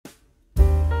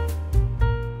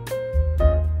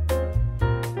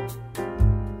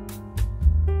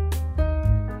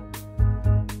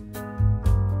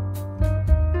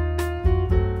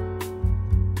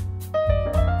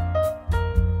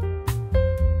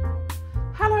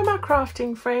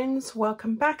crafting friends,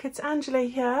 welcome back. It's Angela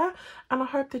here, and I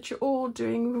hope that you're all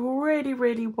doing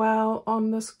really well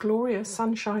on this glorious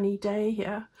sunshiny day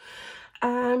here.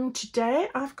 Today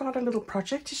I've got a little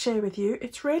project to share with you.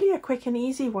 It's really a quick and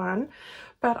easy one,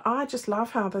 but I just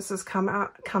love how this has come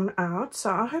out. So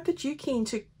I hope that you're keen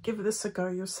to give this a go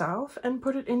yourself and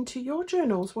put it into your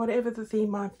journals, whatever the theme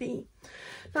might be.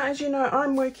 Now, as you know,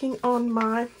 I'm working on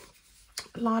my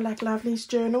Lilac Lovelies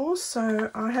journals,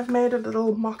 so I have made a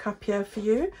little mock-up here for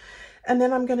you, and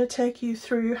then I'm going to take you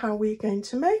through how we're going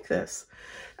to make this.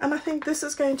 And I think this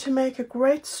is going to make a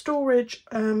great storage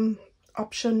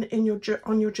option in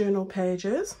on your journal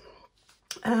pages,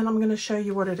 and I'm going to show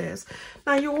you what it is.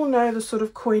 Now, you all know the sort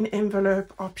of coin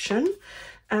envelope option,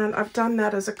 and I've done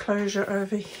that as a closure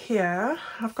over here.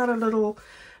 I've got a little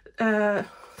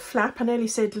flap, I nearly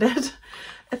said lid,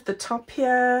 at the top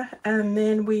here, and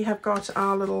then we have got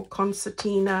our little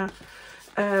concertina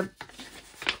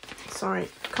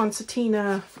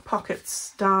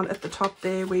pockets down at the top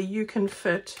there, where you can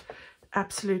fit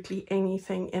absolutely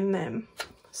anything in them.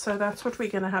 So that's what we're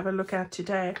going to have a look at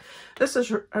today. This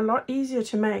is a lot easier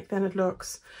to make than it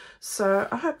looks, so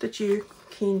I hope that you're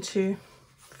keen to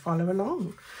follow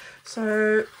along.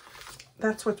 So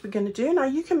that's what we're going to do. Now,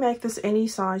 you can make this any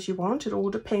size you want. It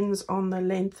all depends on the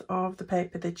length of the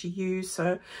paper that you use.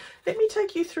 So let me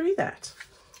take you through that.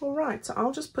 All right, so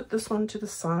I'll just put this one to the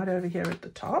side over here at the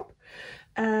top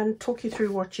and talk you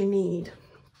through what you need.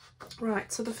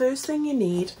 Right, so the first thing you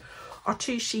need are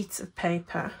 2 sheets of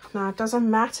paper. Now, it doesn't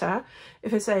matter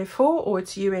if it's A4 or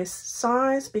it's US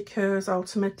size, because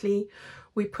ultimately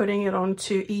we're putting it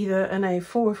onto either an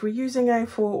A4 if we're using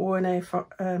A4, or an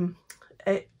A4,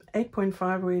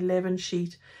 8.5 or 11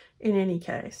 sheet in any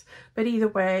case, but either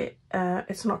way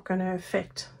it's not going to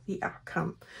affect the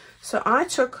outcome. So I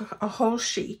took a whole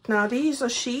sheet. Now, these are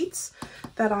sheets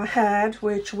that I had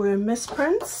which were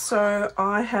misprints, so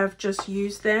I have just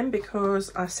used them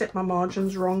because I set my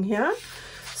margins wrong here.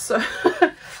 So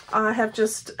I have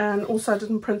just, and also I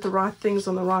didn't print the right things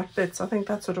on the right bits. I think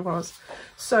that's what it was.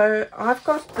 So I've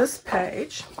got this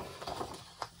page,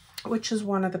 which is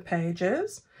one of the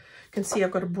pages. You can see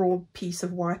I've got a broad piece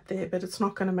of white there, but it's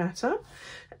not going to matter.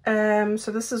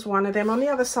 So this is one of them. On the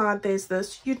other side, there's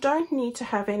this. You don't need to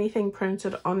have anything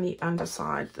printed on the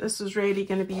underside. This is really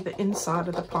going to be the inside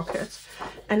of the pocket.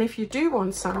 And if you do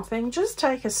want something, just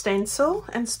take a stencil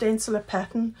and stencil a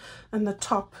pattern in the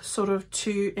top sort of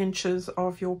 2 inches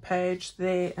of your page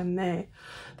there and there.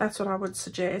 That's what I would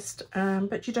suggest.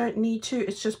 But you don't need to.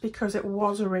 It's just because it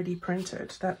was already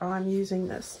printed that I'm using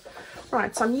this.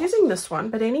 Right, so I'm using this one,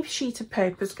 but any sheet of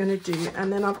paper is going to do.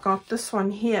 And then I've got this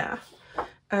one here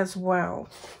as well.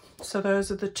 So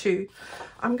those are the 2.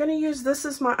 I'm going to use this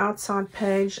as my outside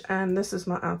page, and this is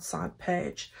my outside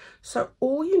page. So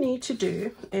all you need to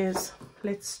do is,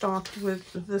 let's start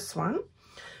with this one.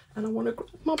 And I want to grab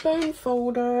my bone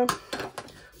folder.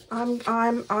 I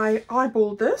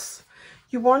eyeballed this.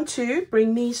 You want to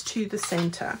bring these to the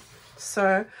center.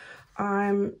 So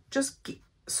I'm just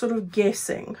sort of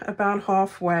guessing about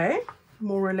halfway,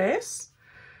 more or less,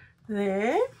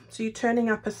 there. So you're turning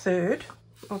up 1/3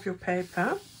 of your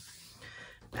paper,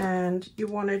 and you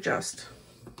want to just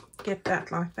get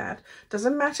that like that.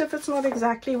 Doesn't matter if it's not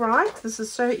exactly right. This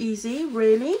is so easy,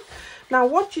 really. Now,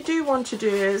 what you do want to do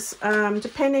is,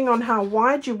 depending on how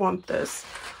wide you want this,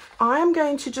 I am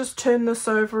going to just turn this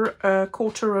over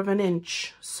 1/4 of an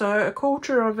inch. So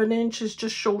 1/4 of an inch is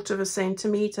just short of a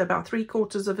centimeter, about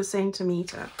 3/4 of a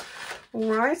centimeter.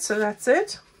 All right, so that's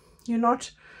it. You're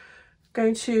not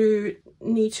going to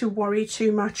need to worry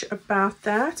too much about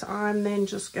that. I'm then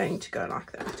just going to go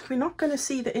like that. We're not going to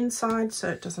see the inside, so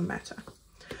it doesn't matter.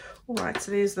 All right,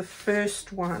 so there's the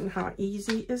first one. How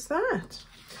easy is that?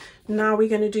 Now we're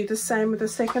going to do the same with the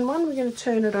second one. We're going to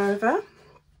turn it over.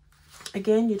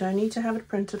 Again, you don't need to have it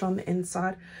printed on the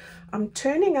inside. I'm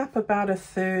turning up about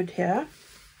 1/3 here.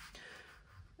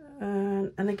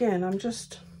 And again, I'm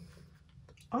just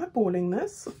eyeballing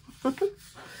this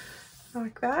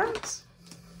like that.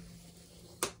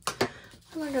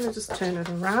 And I'm going to just turn it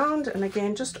around, and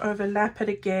again, just overlap it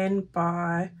again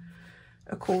by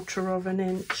 1/4 of an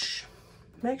inch.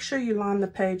 Make sure you line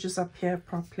the pages up here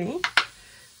properly,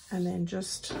 and then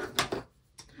just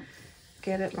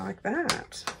get it like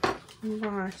that.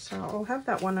 Right, so I'll have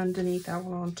that one underneath, that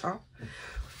one on top.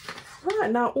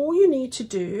 Right, now all you need to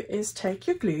do is take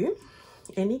your glue,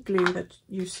 any glue that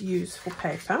you use for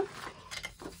paper.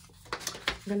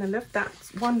 I'm going to lift that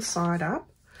one side up,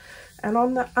 and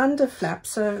on the under flap,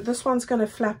 so this one's going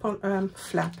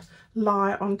to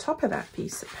lie on top of that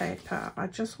piece of paper. I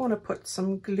just want to put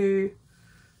some glue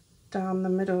down the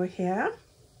middle here.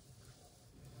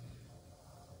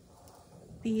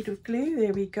 bead of glue.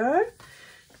 There we go.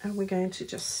 And we're going to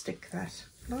just stick that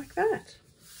like that.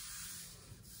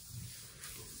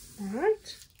 All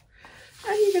right.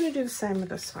 And you're going to do the same with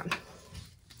this one.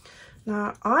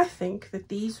 Now, I think that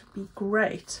these would be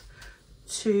great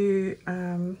to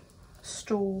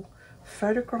store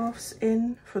photographs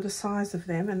in for the size of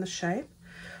them and the shape,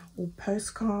 or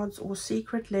postcards or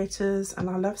secret letters, and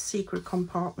I love secret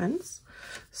compartments,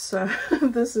 so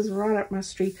this is right up my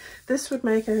street. This would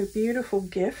make a beautiful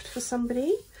gift for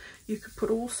somebody. You could put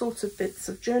all sorts of bits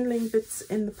of journaling bits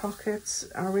in the pockets.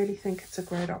 I really think it's a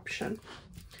great option.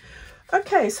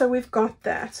 Okay, so we've got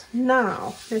that.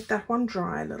 Now let that one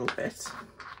dry a little bit.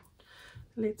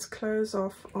 Let's close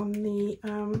off on the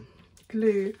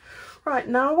glue. Right,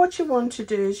 now what you want to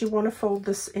do is you want to fold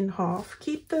this in half.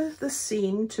 Keep the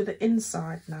seam to the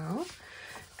inside now,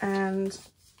 and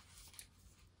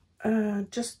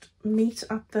just meet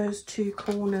up those two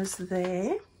corners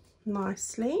there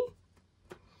nicely.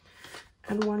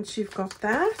 And once you've got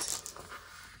that,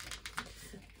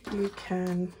 you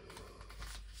can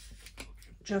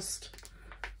just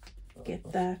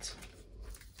get that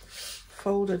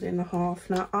folded in half.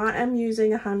 Now I am using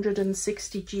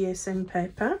 160 GSM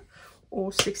paper,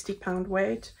 or 60-pound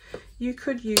weight. You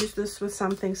could use this with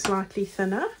something slightly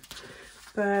thinner,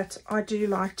 but I do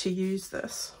like to use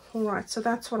this. All right, so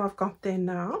that's what I've got there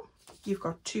now. You've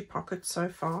got 2 pockets so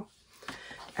far,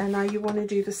 and now you want to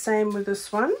do the same with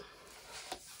this one.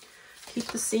 Keep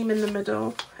the seam in the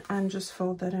middle and just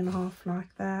fold that in half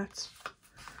like that.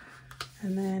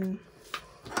 And then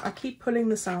I keep pulling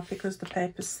this out because the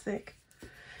paper's thick.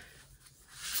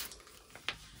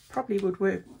 Probably would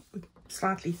work with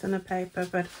slightly thinner paper,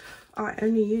 but I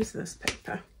only use this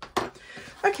paper.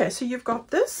 Okay, so you've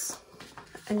got this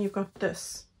and you've got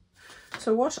this.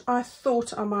 So what I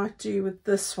thought I might do with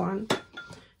this one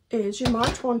is you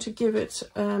might want to give it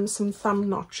some thumb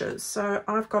notches. So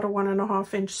I've got a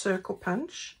 1.5-inch circle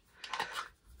punch.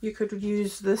 You could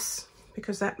use this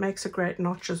because that makes a great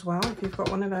notch as well if you've got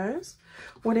one of those.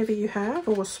 Whatever you have,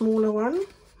 or a smaller one,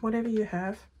 whatever you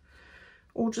have.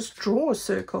 Or just draw a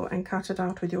circle and cut it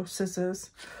out with your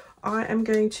scissors. I am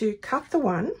going to cut the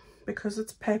one because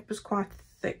its paper is quite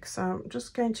thick, so I'm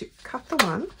just going to cut the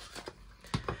one.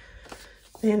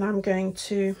 Then I'm going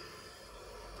to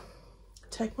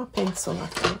take my pencil, I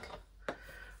think,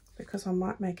 because I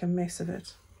might make a mess of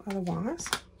it otherwise,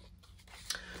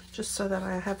 just so that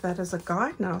I have that as a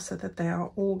guide now, so that they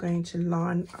are all going to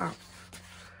line up.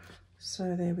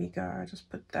 So there we go. I just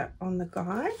put that on the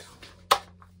guide.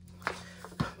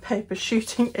 Paper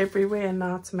shooting everywhere, and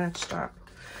now it's matched up.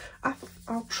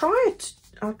 I'll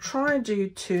try do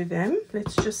 2 of them.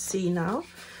 Let's just see now.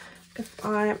 If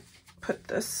I put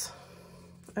this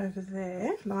over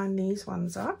there, line these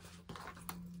ones up,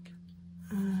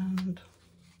 and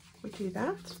we do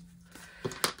that.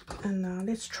 And now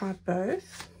let's try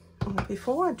both. Oh,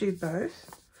 before I do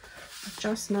both, I've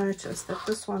just noticed that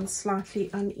this one's slightly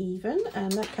uneven,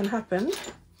 and that can happen.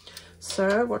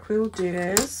 So what we'll do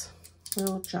is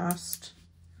we'll just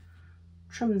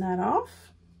trim that off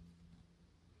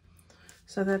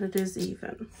so that it is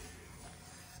even.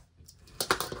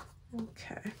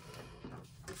 Okay,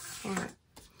 all right,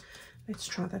 let's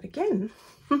try that again.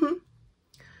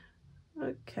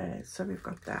 Okay, so we've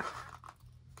got that.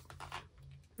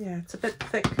 Yeah, it's a bit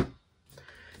thick.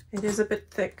 It is a bit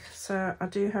thick, so I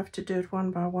do have to do it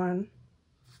one by one.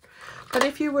 But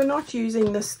if you were not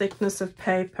using this thickness of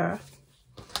paper,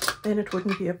 then it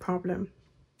wouldn't be a problem.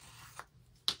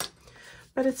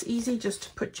 But it's easy just to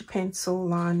put your pencil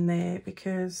line there,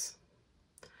 because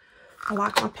I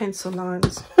like my pencil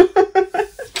lines.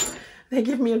 They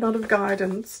give me a lot of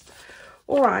guidance.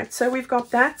 All right, so we've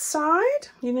got that side.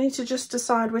 You need to just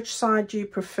decide which side you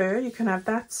prefer. You can have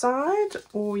that side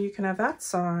or you can have that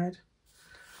side.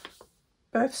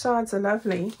 Both sides are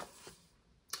lovely.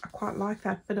 I quite like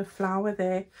that bit of flower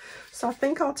there. So I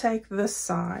think I'll take this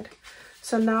side.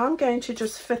 So now I'm going to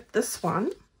just fit this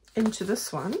one into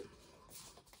this one.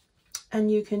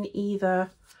 And you can either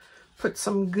put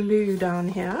some glue down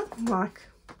here, like,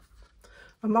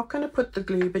 I'm not going to put the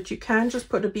glue, but you can just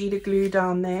put a bead of glue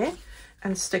down there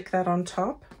and stick that on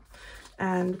top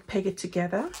and peg it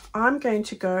together. I'm going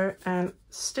to go and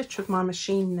stitch with my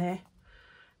machine there,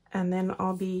 and then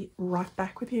I'll be right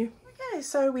back with you. Okay,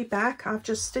 so we're back. I've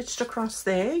just stitched across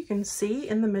there. You can see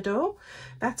in the middle,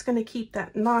 that's going to keep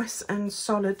that nice and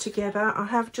solid together. I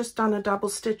have just done a double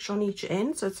stitch on each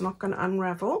end, so it's not going to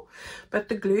unravel, but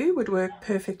the glue would work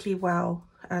perfectly well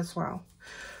as well.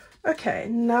 Okay,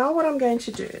 now what I'm going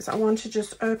to do is I want to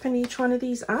just open each one of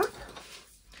these up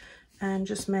and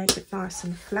just make it nice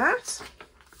and flat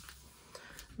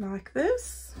like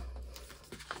this.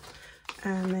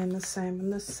 And then the same on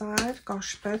this side.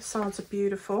 Gosh, both sides are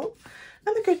beautiful.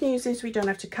 And the good news is we don't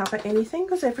have to cover anything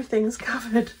because everything's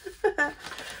covered.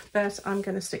 But I'm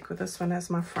going to stick with this one as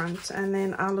my front. And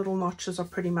then our little notches are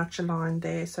pretty much aligned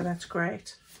there, so that's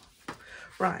great.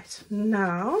 Right,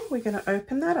 now we're going to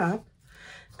open that up.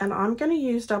 And I'm going to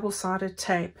use double-sided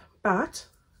tape, but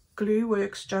glue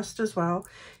works just as well.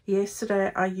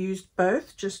 Yesterday I used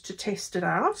both just to test it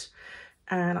out.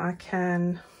 And I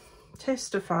can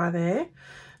testify there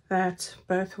that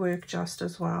both work just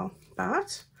as well.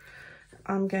 But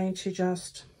I'm going to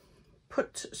just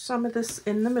put some of this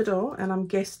in the middle, and I'm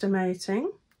guesstimating,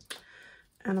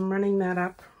 and I'm running that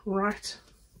up right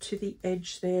to the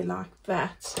edge there like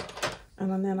that.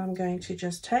 And then I'm going to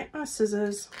just take my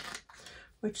scissors,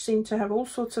 which seem to have all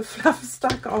sorts of fluff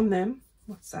stuck on them.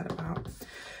 What's that about?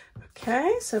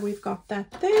 Okay, so we've got that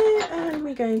there, and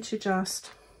we're going to just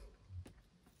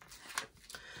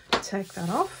take that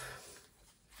off,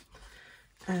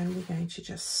 and we're going to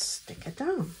just stick it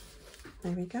down.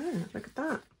 There we go, look at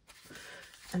that.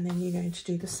 And then you're going to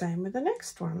do the same with the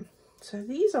next one. So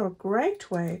these are a great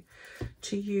way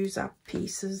to use up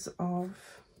pieces of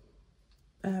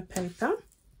paper.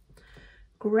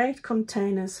 Great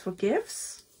containers for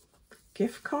gifts,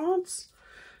 gift cards,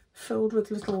 filled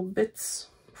with little bits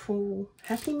for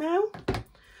happy mail.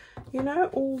 You know,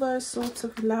 all those sorts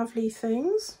of lovely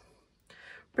things.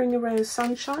 Bring a ray of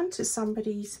sunshine to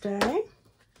somebody's day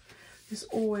is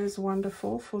always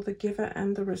wonderful for the giver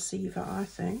and the receiver, I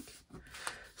think.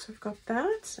 So we've got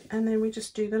that, and then we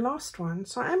just do the last one.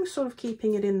 So I'm sort of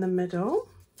keeping it in the middle,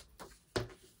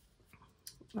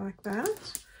 like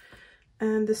that.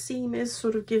 And the seam is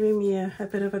sort of giving me a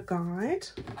bit of a guide,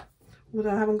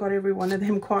 although I haven't got every one of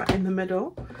them quite in the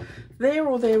middle. There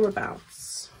or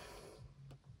thereabouts.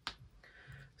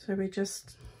 So we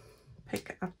just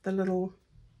pick up the little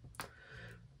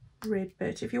red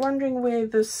bit. If you're wondering where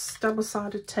this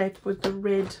double-sided tape with the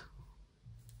red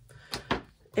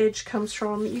edge comes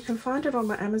from, you can find it on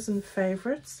my Amazon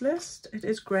favorites list. It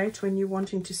is great when you're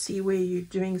wanting to see where you're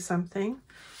doing something.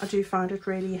 I do find it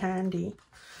really handy.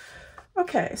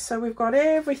 Okay, so we've got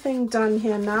everything done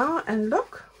here now, and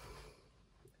look,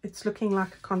 it's looking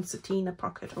like a concertina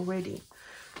pocket already,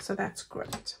 so that's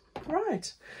great.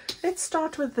 Right, let's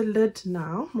start with the lid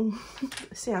now.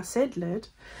 See, I said lid.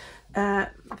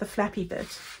 The flappy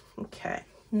bit. Okay,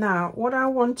 now what I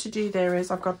want to do there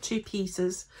is I've got two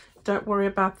pieces. Don't worry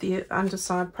about the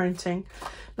underside printing.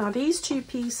 Now these two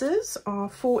pieces are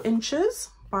 4 inches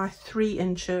by 3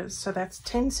 inches, so that's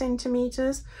 10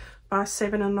 centimeters by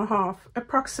 7.5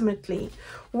 approximately.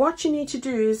 What you need to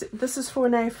do is, this is for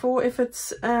an A4. If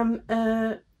it's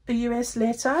a US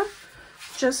letter,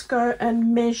 just go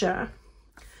and measure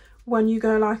when you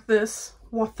go like this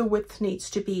what the width needs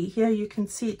to be. Here you can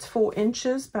see it's 4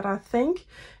 inches, but I think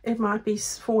it might be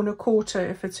 4.25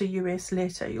 if it's a US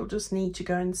letter. You'll just need to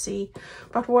go and see.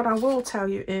 But what I will tell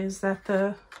you is that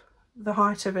the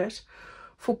height of it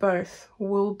for both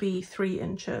will be 3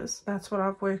 inches. That's what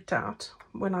I've worked out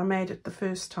when I made it the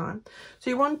first time. So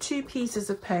you want 2 pieces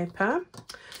of paper,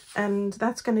 and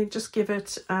that's going to just give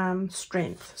it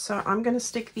strength. So I'm going to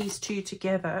stick these two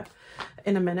together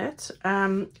in a minute,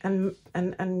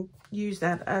 and use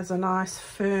that as a nice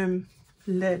firm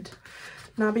lid.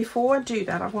 Now before I do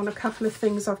that, I want a couple of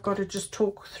things I've got to just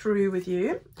talk through with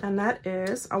you, and that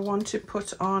is I want to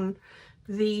put on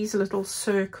these little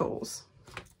circles.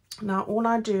 Now all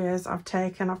I do is I've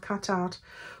cut out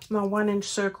my 1-inch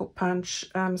circle punch,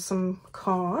 some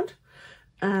card,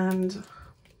 and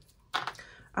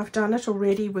I've done it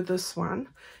already with this one.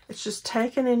 It's just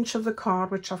take 1 inch of the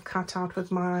card, which I've cut out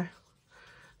with my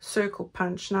circle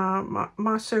punch. Now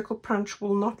my circle punch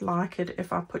will not like it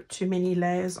if I put too many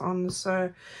layers on,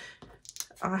 so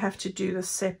I have to do this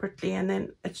separately. And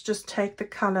then it's just take the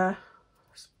color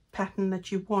pattern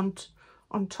that you want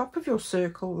on top of your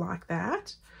circle like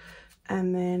that,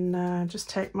 and then just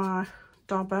take my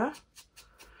dauber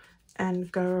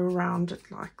and go around it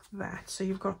like that. So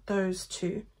you've got those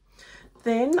two.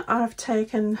 Then I've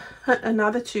taken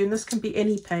another 2, and this can be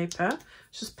any paper,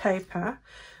 just paper.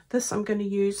 This I'm going to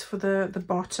use for the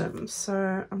bottom.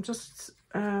 So I'm just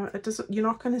you're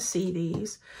not going to see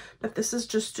these, but this is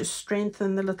just to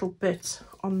strengthen the little bit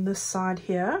on this side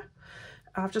here.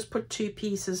 I've just put 2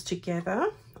 pieces together.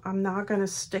 I'm now going to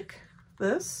stick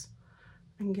this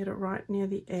and get it right near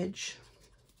the edge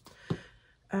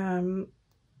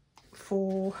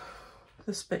for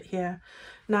this bit here.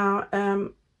 Now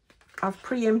I've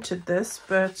preempted this,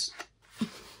 but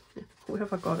where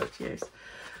have I got it? Yes,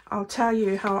 I'll tell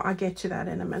you how I get to that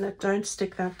in a minute. Don't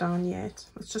stick that down yet.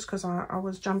 It's just because I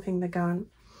was jumping the gun.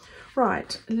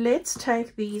 Right, let's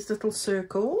take these little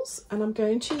circles, and I'm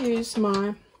going to use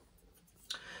my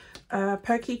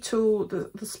pokey tool, the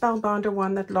spellbinder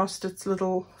one that lost its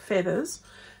little feathers.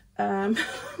 That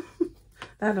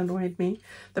annoyed me,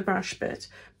 the brush bit,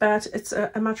 but it's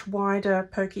a much wider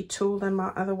pokey tool than my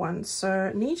other ones,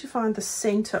 so I need to find the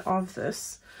center of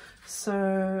this.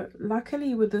 So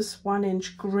luckily with this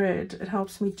 1-inch grid, it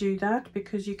helps me do that,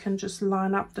 because you can just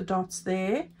line up the dots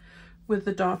there with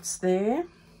the dots there,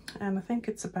 and I think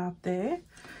it's about there.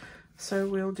 So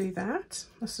we'll do that.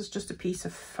 This is just a piece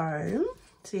of foam.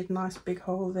 See a nice big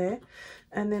hole there,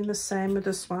 and then the same with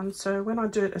this one. So when I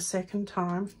do it a second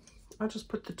time, I'll just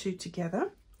put the two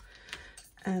together,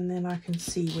 and then I can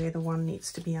see where the one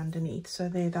needs to be underneath. So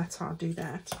there, that's how I do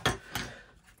that.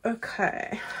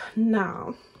 Okay,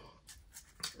 now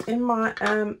in my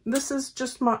this is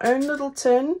just my own little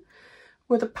tin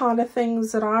with a pile of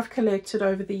things that I've collected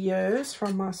over the years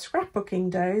from my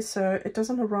scrapbooking days, so it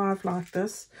doesn't arrive like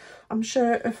this. I'm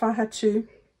sure if I had to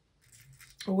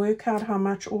work out how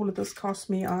much all of this cost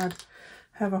me, I'd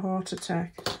have a heart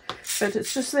attack. But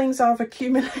it's just things I've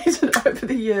accumulated over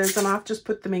the years, and I've just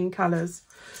put them in colors.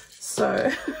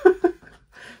 So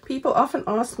people often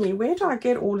ask me, where do I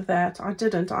get all of that? I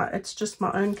didn't. It's just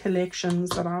my own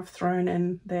collections that I've thrown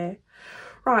in there.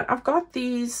 Right, I've got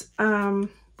these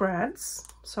brads.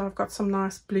 So I've got some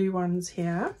nice blue ones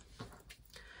here,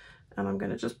 and I'm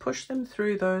going to just push them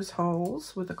through those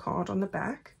holes with the card on the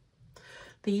back.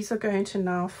 These are going to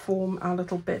now form our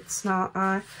little bits.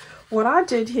 Now, what I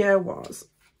did here was,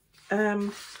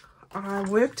 I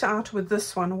worked out with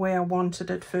this one where I wanted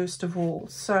it first of all.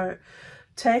 So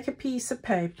take a piece of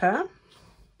paper,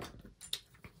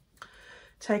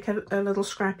 take a little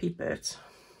scrappy bit,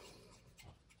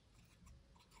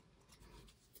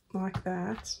 like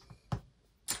that.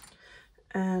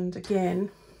 And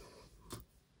again,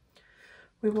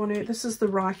 we want to, this is the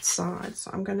right side,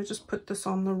 so I'm going to just put this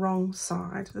on the wrong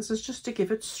side. This is just to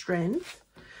give it strength.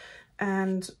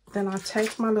 And then I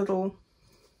take my little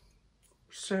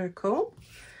circle.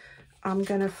 I'm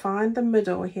going to find the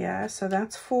middle here, so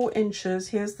that's 4 inches.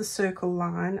 Here's the circle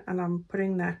line, and I'm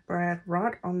putting that brad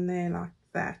right on there like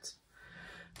that.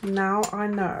 Now I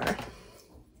know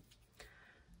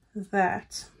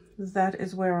that that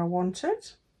is where I want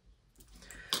it,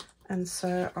 and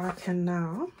so I can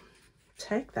now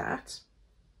take that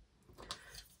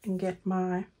and get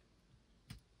my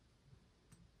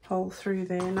hole through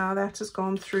there. Now that has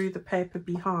gone through the paper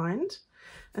behind.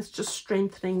 It's just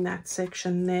strengthening that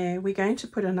section there. We're going to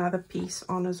put another piece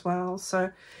on as well, so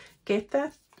get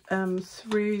that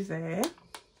through there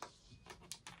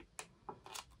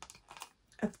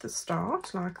at the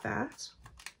start like that.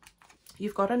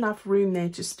 You've got enough room there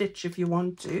to stitch if you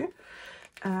want to.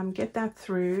 Get that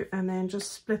through, and then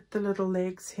just split the little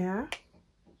legs here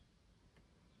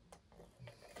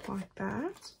like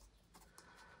that.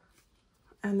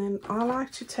 And then I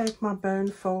like to take my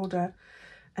bone folder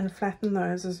and flatten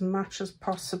those as much as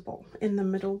possible in the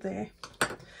middle there.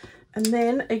 And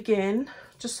then again,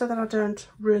 just so that I don't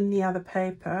ruin the other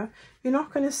paper, you're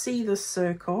not going to see this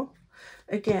circle.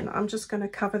 Again, I'm just going to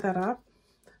cover that up.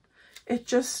 It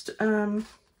just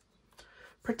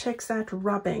protects that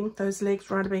rubbing, those legs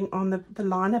rubbing on the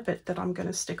liner bit that I'm going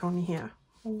to stick on here.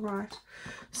 All right,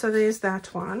 so there's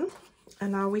that one.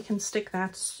 And now we can stick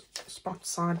that spot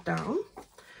side down.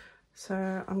 So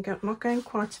I'm not going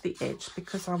quite to the edge,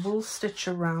 because I will stitch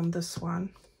around this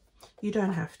one. You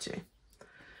don't have to.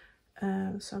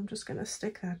 So I'm just going to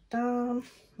stick that down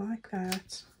like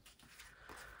that.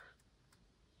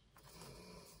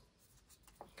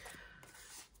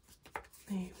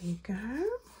 There we go.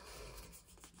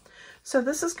 So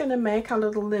this is going to make our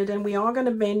little lid, and we are going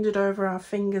to bend it over our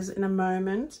fingers in a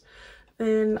moment.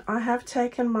 Then I have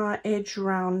taken my edge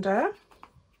rounder,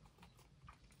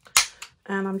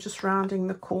 and I'm just rounding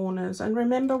the corners. And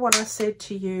remember what I said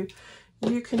to you,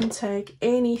 you can take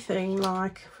anything,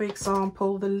 like for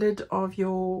example the lid of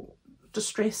your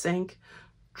distress ink,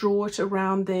 draw it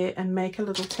around there and make a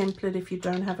little template if you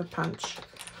don't have a punch,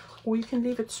 or you can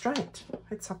leave it straight.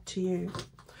 It's up to you.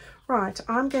 Right,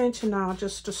 I'm going to now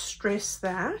just distress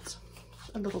that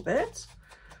a little bit,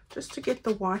 just to get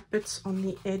the white bits on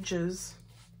the edges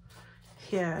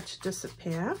here to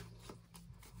disappear.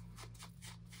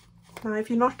 Now,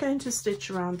 if you're not going to stitch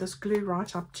around this, glue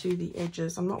right up to the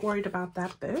edges. I'm not worried about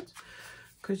that bit,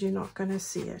 because you're not going to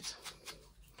see it.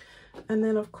 And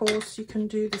then, of course, you can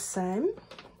do the same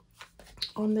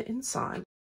on the inside.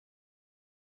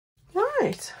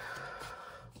 Right,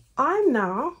 I'm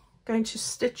now going to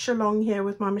stitch along here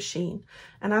with my machine.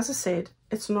 And as I said,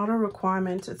 it's not a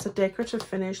requirement. It's a decorative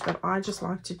finish that I just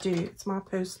like to do. It's my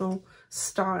personal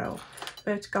style.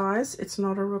 But guys, it's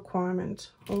not a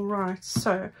requirement. All right,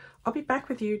 so I'll be back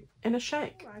with you in a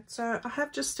shake. Right, so I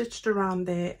have just stitched around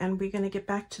there, and we're going to get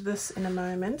back to this in a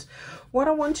moment. What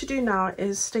I want to do now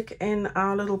is stick in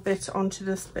our little bit onto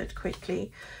this bit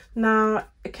quickly. Now,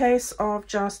 a case of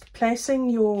just placing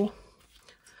your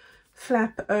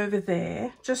flap over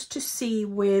there just to see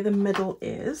where the middle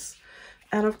is.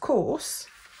 And of course,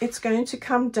 it's going to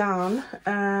come down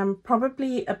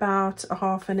probably about a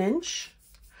 ½ an inch.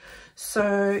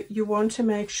 So you want to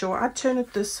make sure, I turn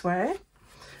it this way,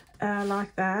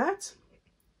 like that.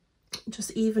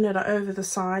 Just even it over the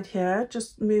side here,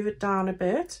 just move it down a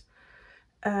bit.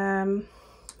 And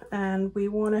we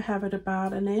want to have it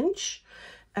about an inch.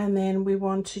 And then we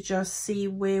want to just see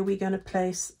where we're going to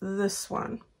place this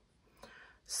one.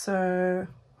 So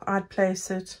I'd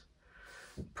place it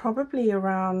probably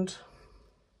around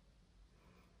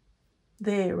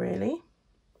there, really.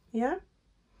 Yeah,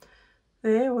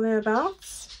 there or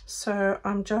thereabouts. So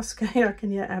I'm just going, I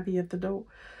can hear Abby at the door.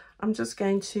 I'm just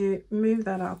going to move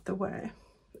that out the way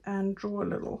and draw a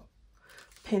little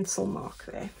pencil mark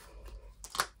there.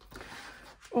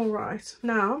 All right,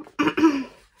 now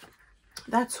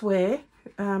that's where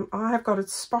I have got a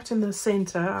spot in the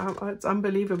center. It's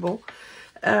unbelievable.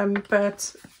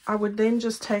 But I would then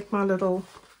just take my little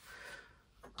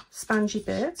spongy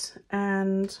bit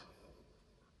and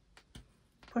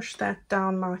push that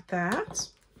down like that.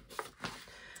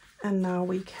 And now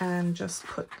we can just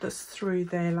put this through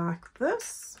there like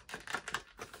this.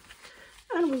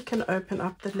 And we can open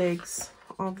up the legs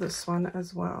of this one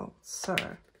as well. So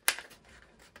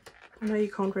I know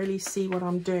you can't really see what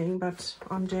I'm doing, but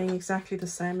I'm doing exactly the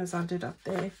same as I did up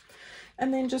there.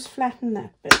 And then just flatten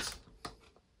that bit.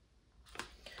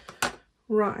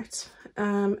 Right,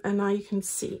 and now you can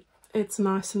see it's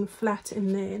nice and flat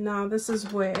in there. Now this is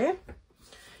where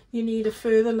you need a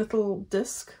further little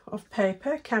disc of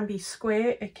paper. It can be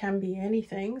square, it can be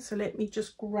anything. So let me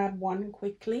just grab one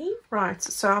quickly. Right,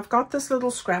 so I've got this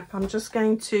little scrap. I'm just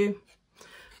going to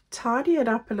tidy it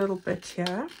up a little bit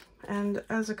here. And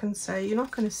as I can say, you're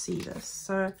not going to see this.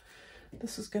 So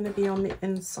this is going to be on the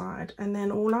inside. And then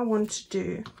all I want to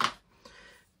do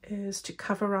is to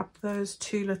cover up those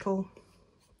two little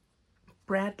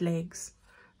brad legs.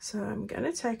 So I'm going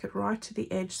to take it right to the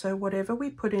edge, so whatever we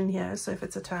put in here, so if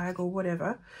it's a tag or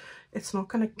whatever, it's not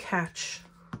going to catch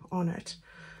on it.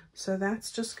 So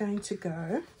that's just going to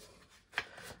go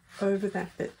over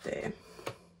that bit there.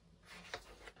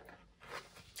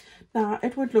 Now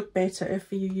it would look better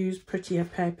if you use prettier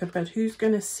paper, but who's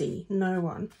going to see? No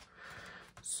one.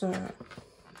 So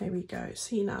there we go.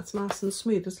 See, now it's nice and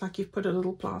smooth. It's like you've put a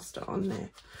little plaster on there.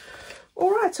 All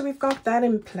right, so we've got that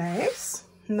in place.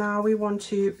 Now we want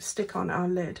to stick on our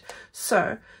lid.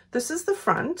 So this is the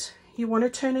front. You want to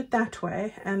turn it that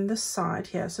way, and this side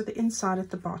here, so the inside at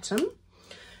the bottom.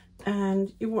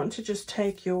 And you want to just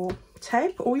take your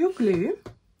tape or your glue,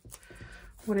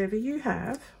 whatever you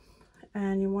have,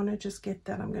 and you want to just get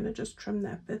that. I'm going to just trim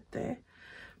that bit there.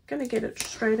 I'm going to get it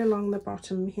straight along the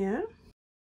bottom here.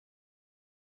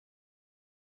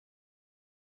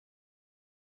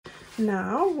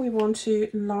 Now we want to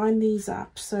line these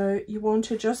up, so you want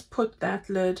to just put that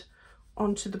lid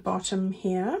onto the bottom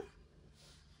here.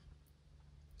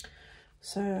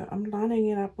 So I'm lining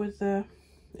it up with the,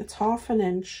 it's ½ an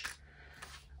inch,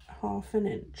 ½ an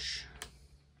inch.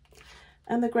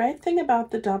 And the great thing about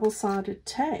the double-sided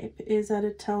tape is that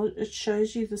it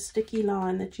shows you the sticky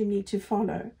line that you need to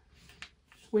follow,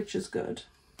 which is good.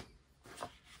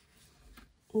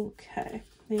 Okay,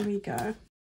 there we go.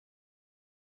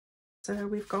 So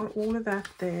we've got all of that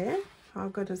there. How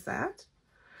good is that?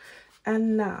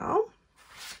 And now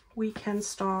we can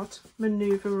start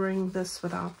maneuvering this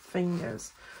with our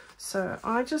fingers. So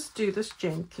I just do this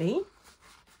gently,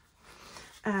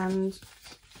 and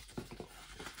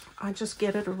I just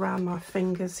get it around my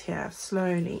fingers here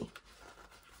slowly.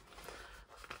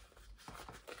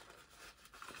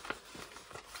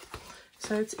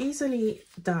 So it's easily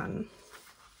done.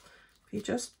 If you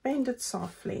just bend it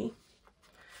softly.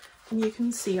 And you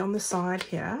can see on the side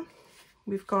here,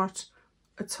 we've got,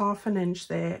 it's ½ an inch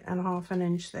there and ½ an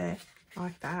inch there,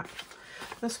 like that.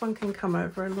 This one can come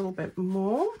over a little bit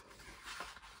more.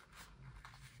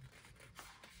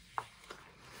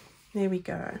 There we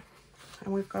go.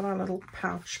 And we've got our little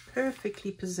pouch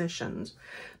perfectly positioned.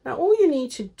 Now all you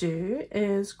need to do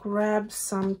is grab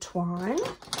some twine.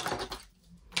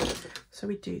 So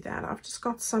we do that. I've just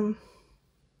got some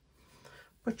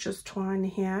butcher's twine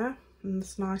here in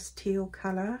this nice teal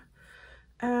color,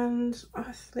 and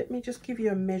let me just give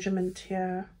you a measurement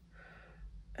here.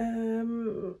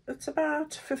 It's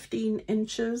about 15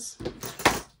 inches.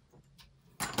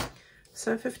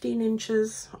 So 15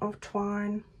 inches of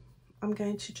twine. I'm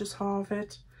going to just halve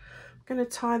it. I'm going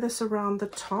to tie this around the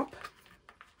top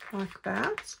like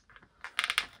that.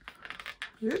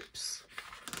 Oops.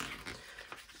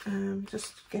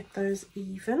 Just get those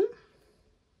even.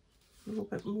 A little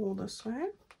bit more this way.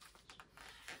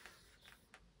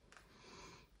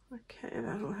 Okay,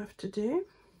 that'll have to do.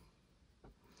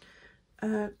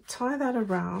 Tie that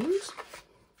around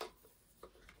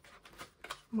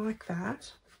like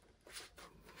that.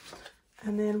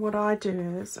 And then what I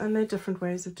do is, and there are different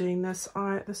ways of doing this,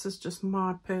 this is just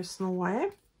my personal way.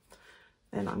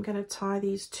 Then I'm going to tie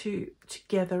these two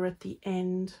together at the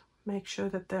end, make sure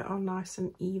that they are nice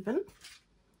and even.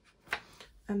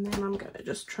 And then I'm going to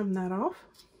just trim that off.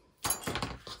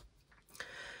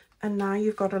 And now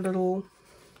you've got a little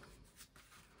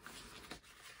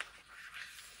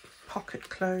pocket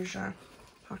closure.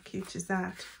 How cute is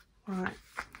that? Right.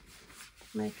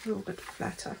 Make it a little bit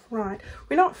flatter. Right,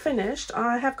 we're not finished.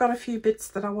 I have got a few bits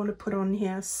that I want to put on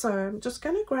here, so I'm just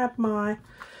going to grab my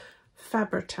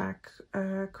Fabri-Tac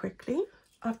quickly.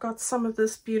 I've got some of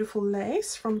this beautiful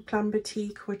lace from Plum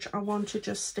Boutique, which I want to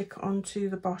just stick onto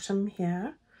the bottom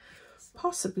here.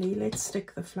 Possibly let's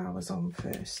stick the flowers on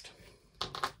first.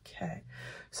 Okay,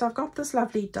 so I've got this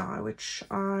lovely die which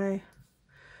I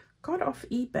got off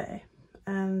eBay,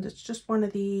 and it's just one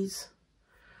of these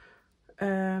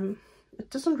it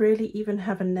doesn't really even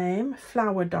have a name,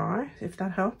 flower die, if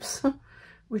that helps.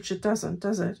 Which it doesn't,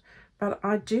 does it? But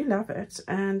I do love it,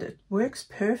 and it works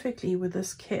perfectly with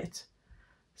this kit.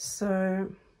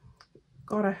 So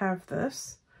gotta have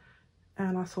this,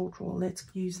 and I thought, well, let's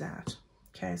use that.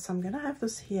 Okay, so I'm gonna have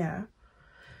this here.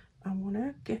 I want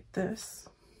to get this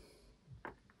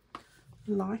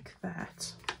like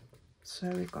that. So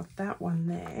we've got that one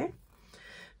there.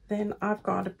 Then I've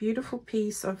got a beautiful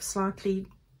piece of slightly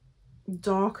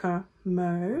darker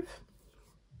mauve,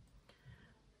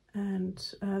 and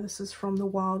this is from the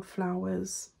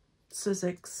Wildflowers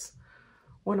Sizzix,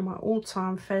 one of my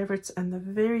all-time favorites, and the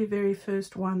very, very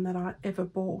first one that I ever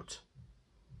bought,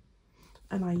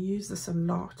 and I use this a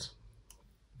lot.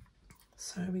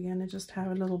 So we're going to just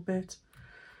have a little bit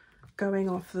going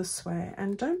off this way,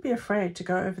 and don't be afraid to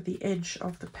go over the edge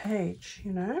of the page,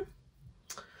 you know,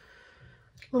 a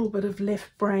little bit of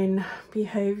left brain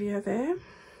behavior there,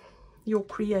 your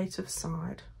creative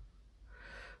side.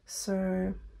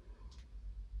 So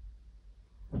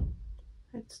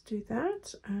let's do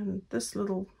that. And this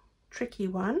little tricky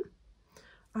one,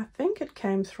 I think it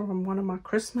came from one of my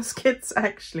Christmas kits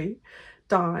actually,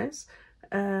 dies,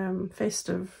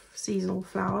 festive seasonal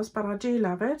flowers, but I do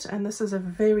love it. And this is a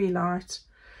very light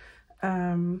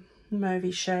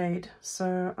mauvey shade,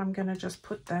 so I'm going to just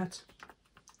put that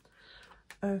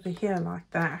over here like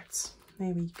that.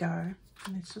 There we go.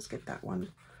 Let's just get that one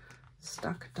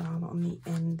stuck down on the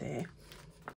end there.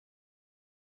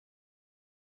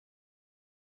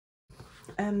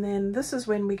 And then this is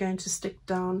when we're going to stick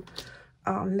down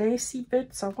our lacy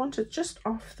bits. I want it just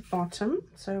off the bottom,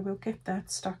 so we'll get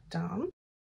that stuck down.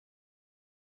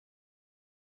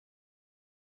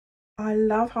 I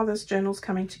love how this journal's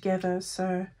coming together,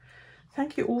 so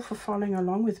thank you all for following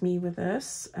along with me with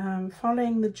this,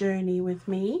 following the journey with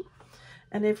me,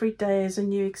 and every day is a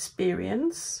new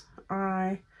experience.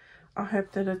 I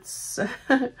hope that it's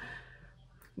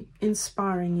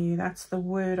inspiring you. That's the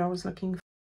word I was looking for.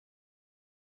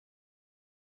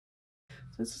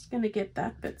 So this is going to get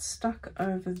that bit stuck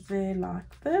over there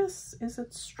like this. Is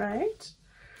it straight?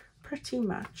 Pretty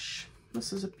much.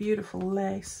 This is a beautiful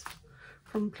lace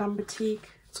from Plum Boutique.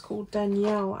 It's called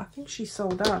Danielle. I think she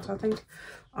sold out. I think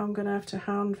I'm going to have to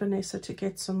hound Vanessa to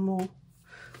get some more,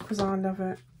 because I love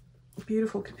it.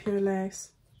 Beautiful Kerr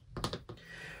lace.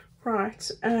 Right,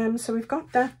 so we've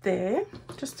got that there.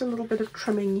 Just a little bit of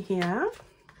trimming here.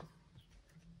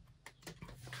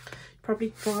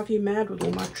 Probably drive you mad with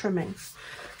all my trimming.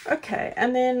 Okay,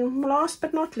 and then last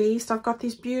but not least, I've got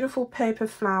these beautiful paper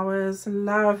flowers.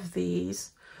 Love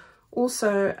these.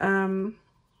 Also,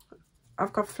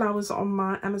 I've got flowers on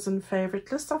my Amazon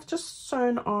favorite list. I've just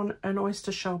sewn on an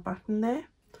oyster shell button there,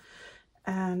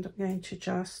 and I'm going to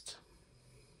just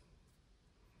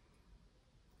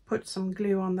put some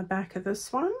glue on the back of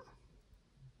this one,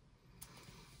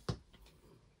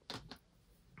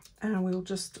 and we'll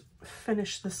just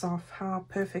finish this off. How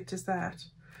perfect is that?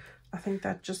 I think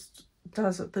that just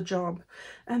does it the job.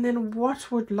 And then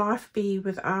what would life be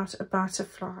without a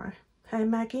butterfly? Hey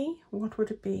Maggie, what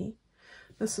would it be?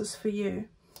 This is for you.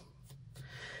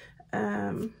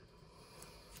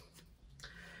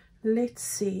 Let's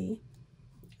see.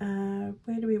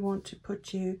 Where do we want to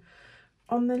put you?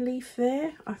 On the leaf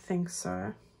there? I think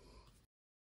so.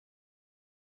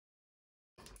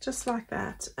 Just like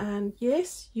that. And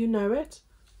yes, you know it,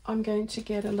 I'm going to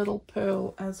get a little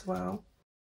pearl as well.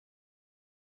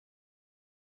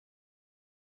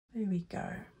 There we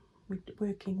go. We're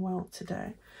working well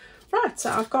today. Right,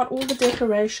 so I've got all the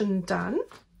decoration done,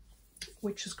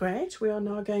 which is great. We are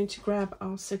now going to grab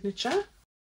our signature.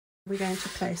 We're going to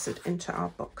place it into our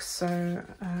book. So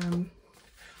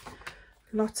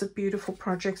lots of beautiful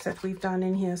projects that we've done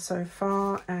in here so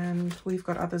far, and we've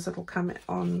got others that will come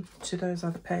on to those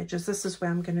other pages. This is where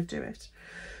I'm going to do it.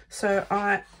 So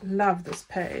I love this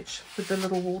page with the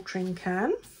little watering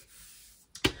can,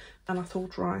 and I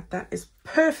thought, right, that is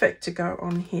perfect to go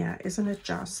on here, isn't it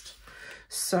just?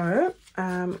 So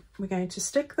we're going to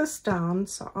stick this down.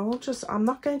 So I'm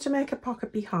not going to make a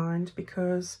pocket behind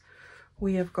because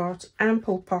we have got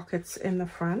ample pockets in the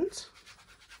front.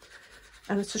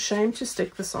 And it's a shame to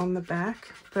stick this on the back,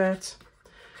 but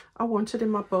I want it in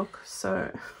my book, so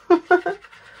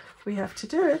we have to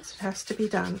do it. It has to be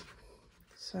done.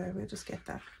 So we'll just get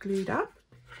that glued up.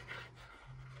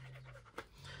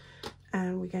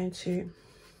 And we're going to,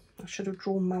 I should have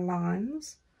drawn my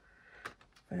lines,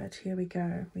 but here we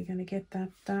go. We're going to get that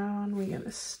down. We're going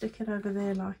to stick it over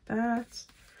there like that.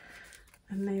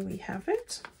 And there we have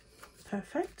it.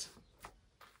 Perfect.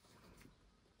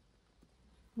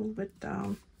 A little bit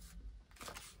down.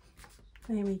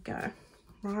 There we go.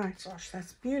 Right, gosh,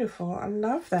 that's beautiful. I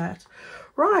love that.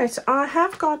 Right, I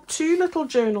have got 2 little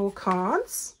journal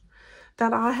cards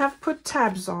that I have put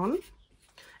tabs on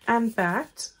and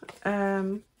backed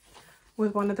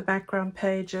with one of the background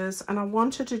pages, and I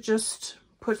wanted to just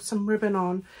put some ribbon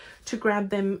on to grab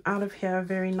them out of here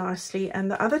very nicely.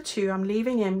 And the other 2 I'm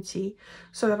leaving empty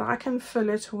so that I can fill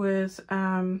it with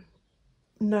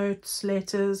notes,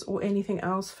 letters, or anything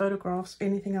else, photographs,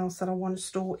 anything else that I want to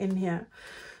store in here.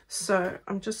 So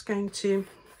I'm just going to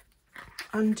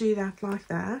undo that like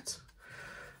that.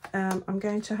 I'm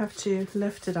going to have to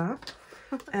lift it up,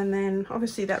 and then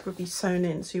obviously that would be sewn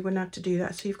in, so you wouldn't have to do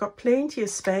that. So you've got plenty of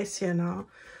space here now.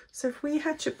 So if we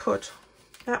had to put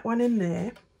that one in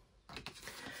there,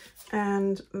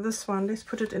 and this one, let's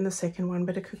put it in the second one,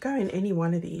 but it could go in any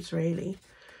one of these really.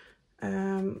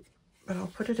 But I'll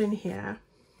put it in here.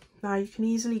 Now you can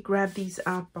easily grab these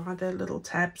out by the little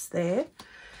tabs there.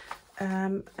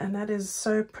 And that is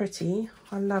so pretty.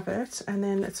 I love it. And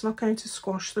then it's not going to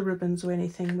squash the ribbons or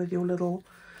anything with your little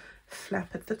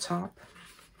flap at the top.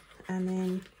 And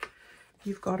then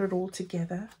you've got it all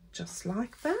together just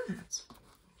like that.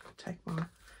 Take my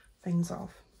things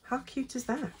off. How cute is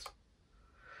that?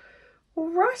 All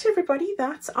right, everybody,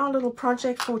 that's our little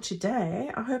project for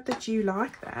today. I hope that you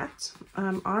like that.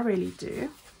 I really do.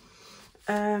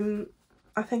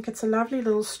 I think it's a lovely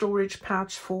little storage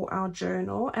pouch for our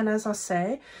journal. And as I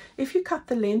say, if you cut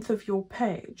the length of your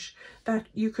page, that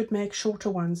you could make shorter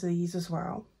ones of these as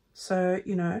well. So,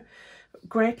 you know,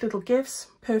 great little gifts,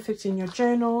 perfect in your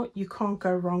journal. You can't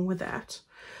go wrong with that.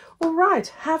 All right,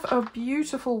 have a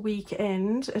beautiful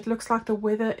weekend. It looks like the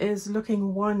weather is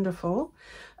looking wonderful.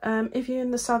 If you're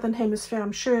in the southern hemisphere,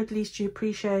 I'm sure at least you're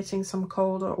appreciating some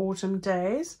colder autumn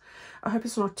days. I hope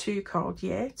it's not too cold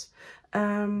yet.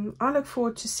 I look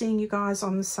forward to seeing you guys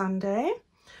on the Sunday.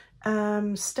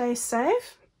 Stay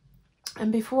safe.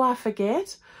 And before I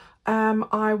forget,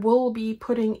 I will be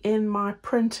putting in my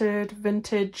printed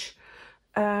vintage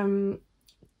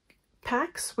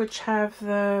packs, which have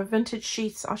the vintage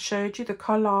sheets I showed you, the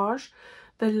collage,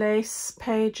 the lace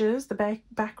pages, the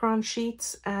background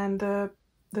sheets, and the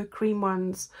cream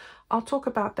ones. I'll talk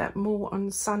about that more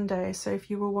on Sunday, so if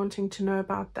you were wanting to know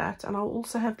about that. And I'll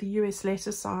also have the US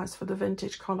letter size for the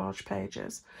vintage collage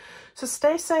pages. So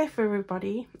stay safe,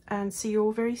 everybody, and see you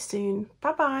all very soon.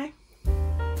 Bye bye.